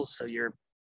intervals. So your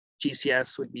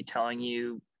GCS would be telling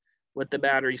you what the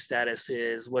battery status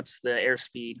is, what's the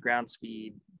airspeed, ground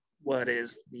speed, what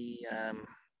is the,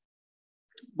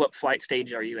 what flight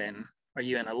stage are you in? Are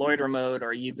you in a loiter mode, or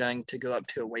are you going to go up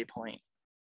to a waypoint?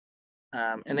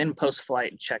 And then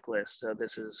post-flight checklist. So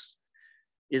this is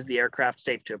the aircraft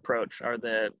safe to approach?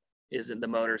 Is the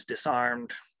motors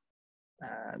disarmed?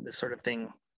 This sort of thing.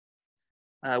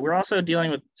 We're also dealing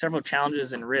with several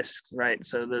challenges and risks, right?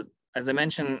 So as I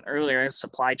mentioned earlier,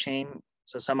 supply chain.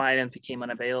 So some items became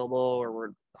unavailable, or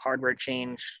were hardware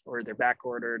changed, or they're back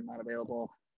ordered, not available.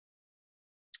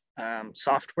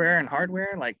 Software and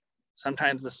hardware, like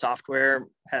sometimes the software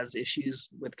has issues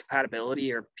with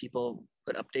compatibility, or people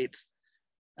put updates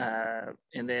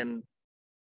and then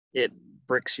it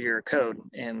bricks your code,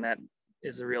 and that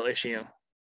is a real issue.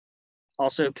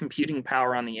 Also, computing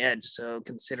power on the edge. So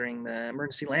considering the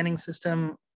emergency landing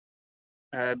system,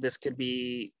 this could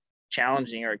be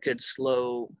challenging, or it could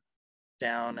slow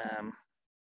down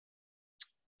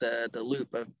the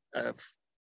loop of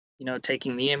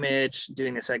taking the image,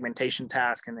 doing the segmentation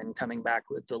task, and then coming back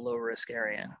with the low risk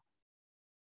area.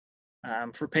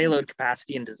 For payload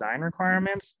capacity and design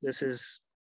requirements, this is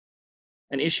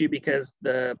an issue because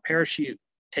the parachute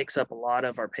takes up a lot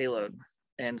of our payload.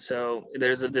 And so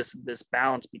there's this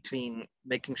balance between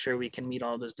making sure we can meet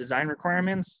all those design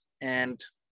requirements and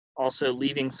also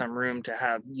leaving some room to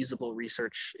have usable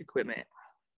research equipment.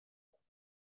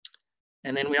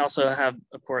 And then we also have,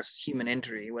 of course, human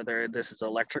injury, whether this is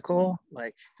electrical,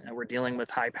 like we're dealing with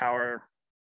high power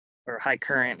or high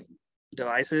current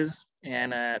devices,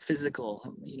 and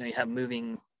physical, you have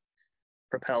moving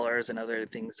propellers and other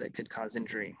things that could cause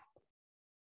injury.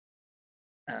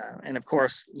 And of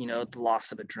course, the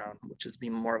loss of a drone, which is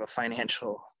being more of a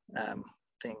financial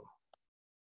thing.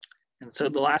 And so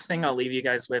the last thing I'll leave you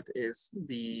guys with is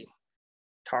the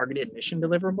targeted mission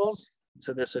deliverables.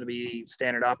 So this would be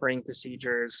standard operating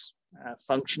procedures,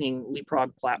 functioning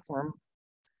leapfrog platform,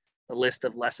 a list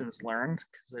of lessons learned,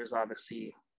 because there's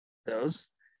obviously those.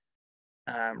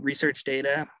 Research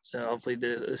data, so hopefully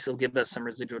this will give us some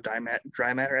residual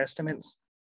dry matter estimates,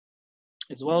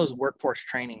 as well as workforce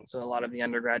training. So a lot of the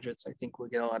undergraduates, I think, will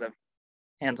get a lot of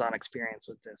hands-on experience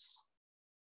with this.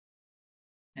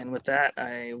 And with that,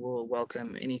 I will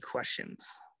welcome any questions.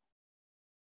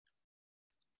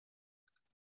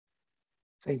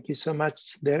 Thank you so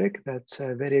much, Derek. That's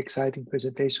a very exciting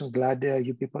presentation. Glad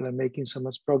you people are making so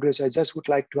much progress. I just would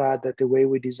like to add that the way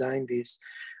we designed this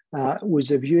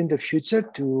with a view in the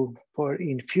future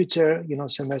in future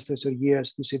semesters or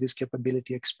years to see this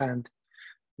capability expand,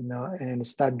 and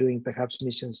start doing perhaps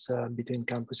missions between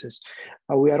campuses.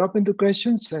 We are open to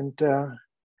questions, and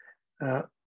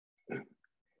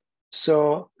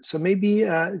so maybe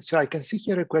so I can see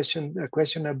here a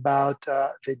question about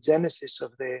the genesis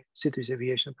of the CITRIS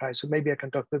Aviation Prize. So maybe I can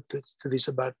talk to this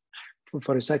about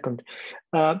for a second.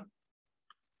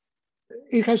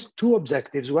 It has two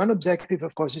objectives. One objective,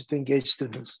 of course, is to engage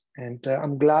students. And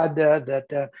I'm glad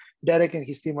that Derek and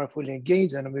his team are fully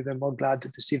engaged, and I'm even more glad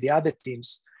to see the other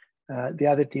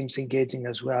teams engaging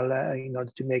as well in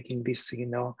order to making this,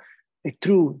 a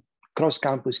true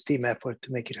cross-campus team effort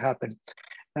to make it happen.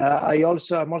 I'm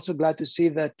also glad to see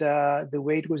that the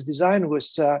way it was designed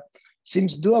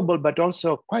seems doable, but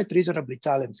also quite reasonably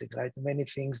challenging, right? Many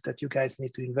things that you guys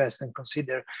need to invest and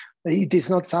consider. It is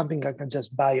not something I can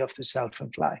just buy off the shelf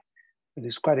and fly.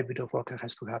 There's quite a bit of work that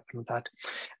has to happen with that.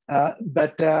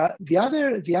 But the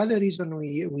other reason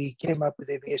we came up with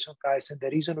the Aviation Prize, and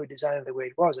the reason we designed it the way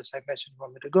it was, as I mentioned a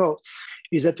moment ago,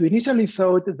 is that we initially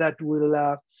thought that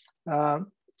we'll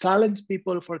challenge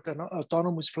people for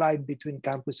autonomous flight between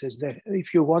campuses.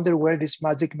 If you wonder where this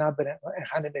magic number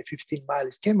 115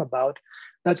 miles came about,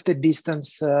 that's the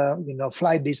distance,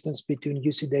 flight distance between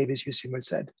UC Davis, UC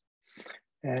Merced.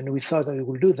 And we thought that we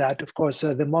will do that. Of course,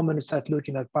 the moment we start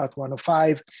looking at Part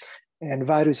 105 and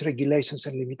various regulations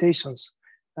and limitations,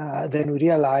 then we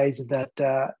realized that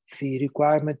the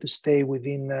requirement to stay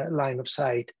within line of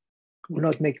sight will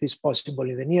not make this possible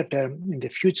in the near term. In the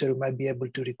future, we might be able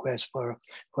to request for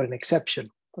an exception,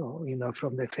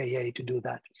 from the FAA to do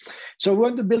that. So we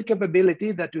want to build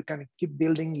capability that we can keep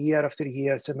building year after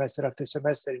year, semester after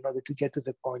semester, in order to get to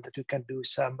the point that we can do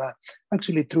some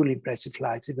actually truly impressive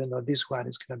flights, even though this one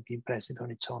is going to be impressive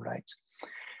on its own right.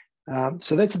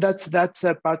 So that's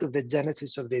part of the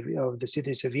genesis of the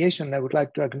CITRIS Aviation. I would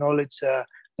like to acknowledge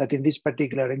that in this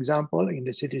particular example, in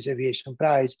the CITRIS Aviation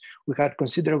Prize, we had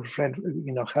considerable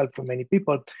help from many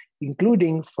people,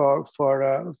 including for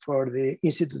the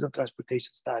Institute of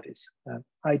Transportation Studies,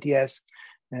 ITS,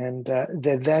 and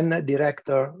the then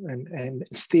director and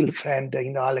still friend,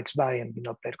 Alex Bayan,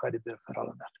 played quite a bit of a role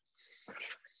on that.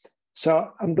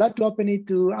 So I'm glad to open it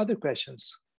to other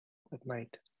questions that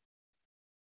might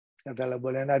be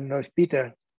available. And I don't know if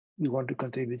Peter, you want to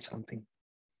contribute something.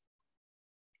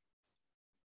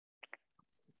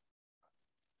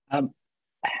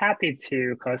 Happy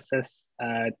to, Costas.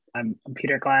 I'm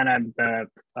Peter Glenn. I'm the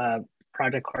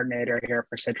project coordinator here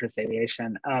for CITRIS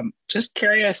Aviation. Just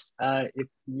curious if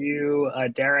you,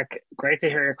 Derek, great to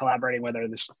hear you're collaborating with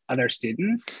other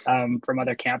students from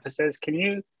other campuses. Can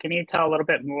you tell a little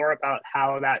bit more about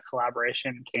how that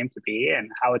collaboration came to be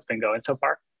and how it's been going so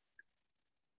far?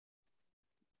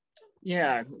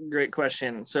 Yeah, great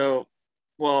question. So,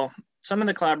 well, some of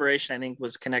the collaboration I think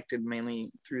was connected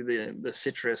mainly through the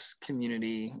CITRIS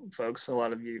community folks, a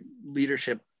lot of you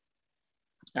leadership.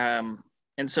 And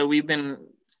so we've been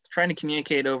trying to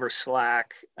communicate over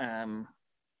Slack, and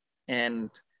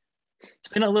it's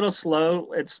been a little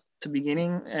slow at the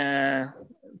beginning,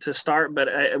 to start, but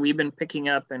we've been picking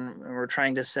up, and we're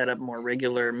trying to set up more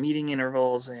regular meeting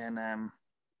intervals, and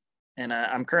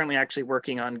I'm currently actually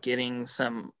working on getting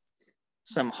some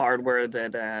hardware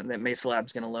that Mesa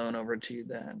Lab's going to loan over to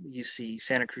the UC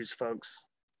Santa Cruz folks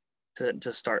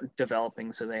to start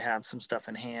developing, so they have some stuff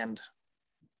in hand.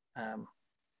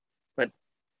 But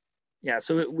yeah,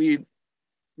 so we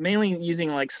mainly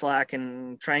using like Slack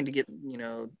and trying to get, you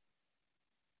know,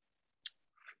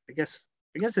 I guess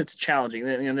it's challenging.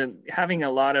 You know, having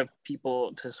a lot of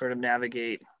people to sort of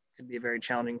navigate could be a very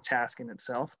challenging task in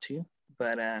itself too.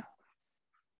 But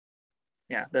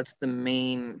yeah, that's the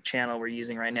main channel we're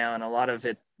using right now, and a lot of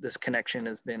it, this connection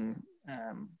has been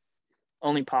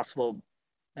only possible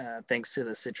thanks to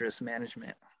the CITRIS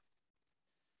management.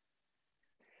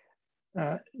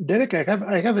 Derek, I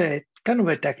have a kind of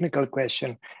a technical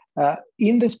question.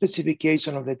 In the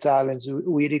specification of the challenge,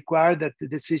 we require that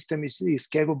the system is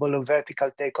capable of vertical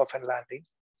takeoff and landing.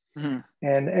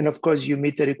 Mm-hmm. And of course, you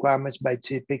meet the requirements by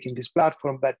picking this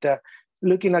platform. But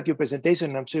looking at your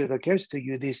presentation, I'm sure it occurs to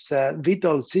you, this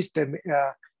VTOL system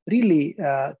really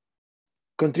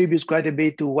contributes quite a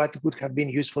bit to what would have been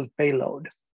useful payload,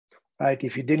 right?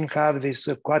 If you didn't have this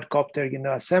quadcopter, you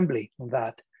know, assembly of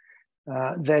that,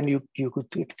 then you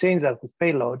could exchange that with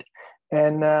payload.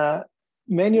 And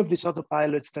many of these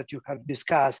autopilots that you have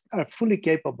discussed are fully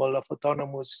capable of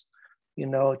autonomous, you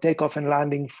know, takeoff and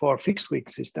landing for fixed wing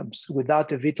systems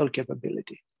without a VTOL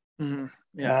capability. Mm-hmm.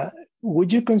 Yeah.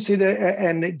 Would you consider,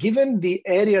 and given the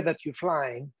area that you're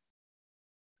flying,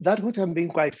 that would have been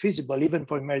quite feasible even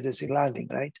for emergency landing,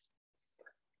 right?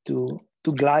 To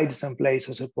glide someplace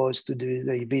as opposed to do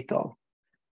the VTOL.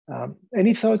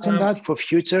 Any thoughts on that for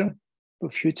future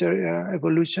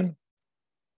evolution?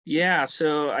 Yeah,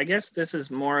 so I guess this is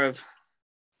more of,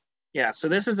 yeah, so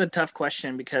this is a tough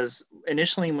question, because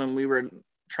initially when we were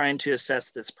trying to assess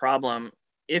this problem,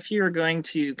 if you're going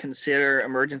to consider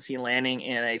emergency landing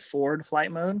in a forward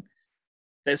flight mode,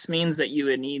 this means that you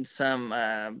would need some,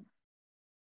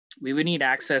 we would need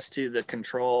access to the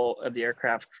control of the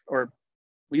aircraft, or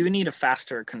we would need a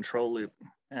faster control loop.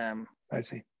 I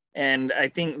see. And I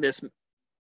think this,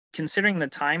 considering the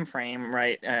time frame,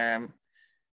 right,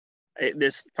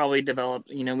 this probably developed,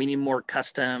 you know, we need more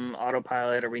custom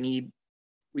autopilot, or we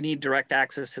need direct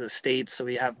access to the states so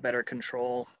we have better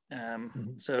control.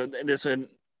 So this would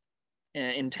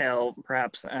entail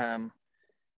perhaps an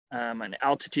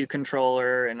altitude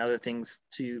controller and other things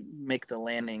to make the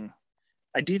landing.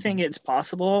 I do think it's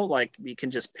possible, like we can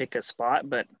just pick a spot,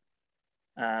 but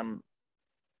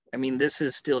I mean, this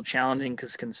is still challenging,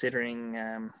 because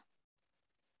considering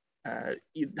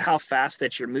how fast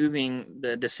that you're moving,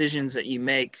 the decisions that you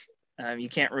make, you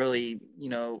can't really, you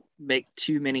know, make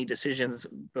too many decisions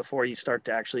before you start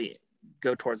to actually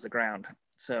go towards the ground.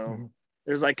 So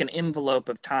there's like an envelope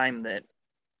of time that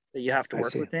you have to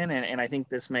work within, and I think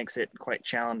this makes it quite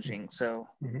challenging. So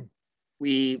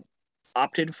we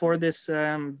opted for this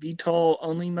VTOL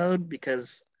only mode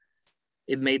because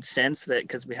it made sense, that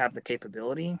because we have the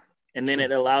capability. And then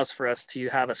it allows for us to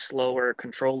have a slower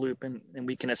control loop, and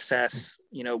we can assess,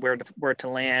 you know, where to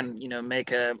land, you know,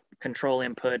 make a control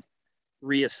input,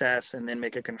 reassess, and then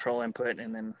make a control input.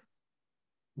 And then,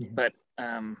 but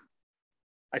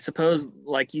I suppose,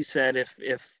 like you said, if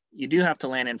you do have to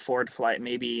land in forward flight,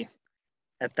 maybe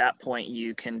at that point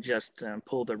you can just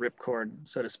pull the ripcord,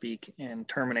 so to speak, and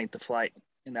terminate the flight.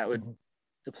 And that would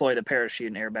deploy the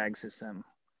parachute and airbag system.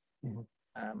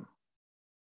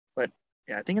 But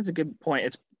yeah, I think it's a good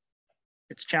point.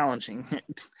 It's challenging.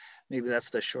 Maybe that's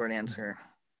the short answer.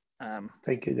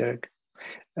 Thank you, Derek.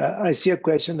 I see a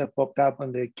question that popped up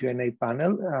on the Q&A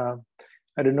panel.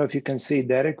 I don't know if you can see,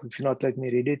 Derek. If not, let me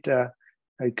read it.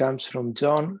 It comes from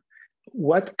John.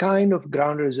 What kind of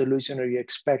ground resolution are you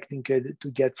expecting to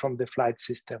get from the flight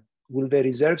system? Will the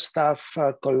reserve staff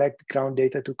collect ground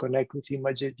data to connect with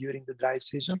images during the dry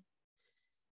season?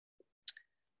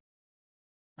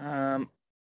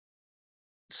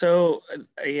 So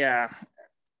yeah,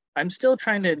 I'm still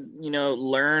trying to, you know,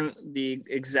 learn the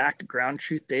exact ground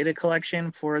truth data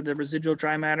collection for the residual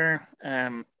dry matter.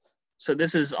 So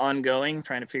this is ongoing,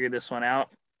 trying to figure this one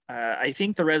out. I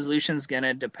think the resolution is going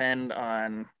to depend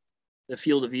on the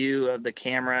field of view of the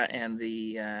camera and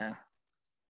the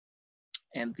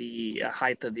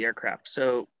height of the aircraft.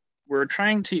 So we're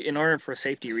trying to, in order for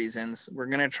safety reasons, we're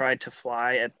going to try to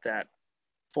fly at that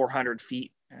 400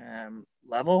 feet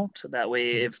level. So that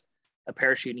way, if a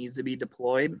parachute needs to be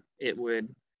deployed, it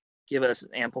would give us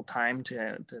ample time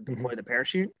to deploy the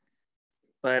parachute.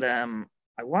 But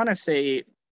I want to say,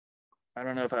 I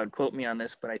don't know if I would quote me on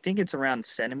this, but I think it's around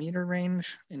centimeter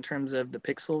range in terms of the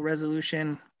pixel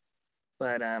resolution.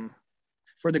 But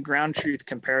for the ground truth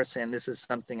comparison, this is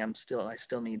something I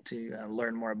still need to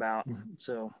learn more about.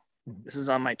 So this is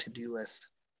on my to-do list.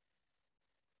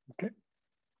 Okay.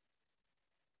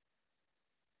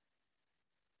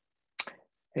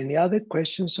 Any other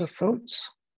questions or thoughts?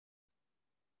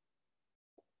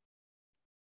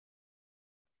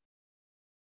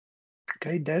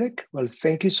 Okay, Derek. Well,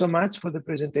 thank you so much for the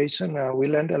presentation. We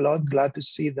learned a lot. Glad to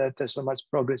see that there's so much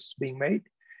progress is being made.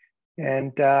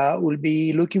 And we'll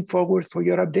be looking forward for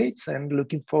your updates and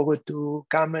looking forward to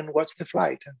come and watch the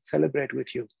flight and celebrate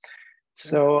with you.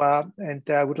 So, and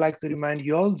I would like to remind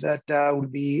you all that we'll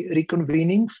be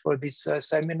reconvening for this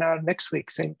seminar next week,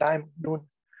 same time, noon,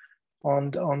 on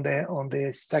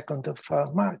the 2nd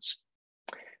of March,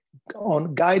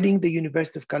 on guiding the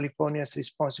University of California's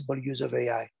responsible use of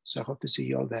AI. So I hope to see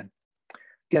you all then.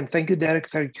 Again, thank you, Derek.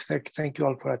 Thank you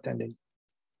all for attending.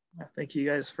 Thank you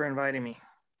guys for inviting me.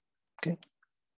 Okay.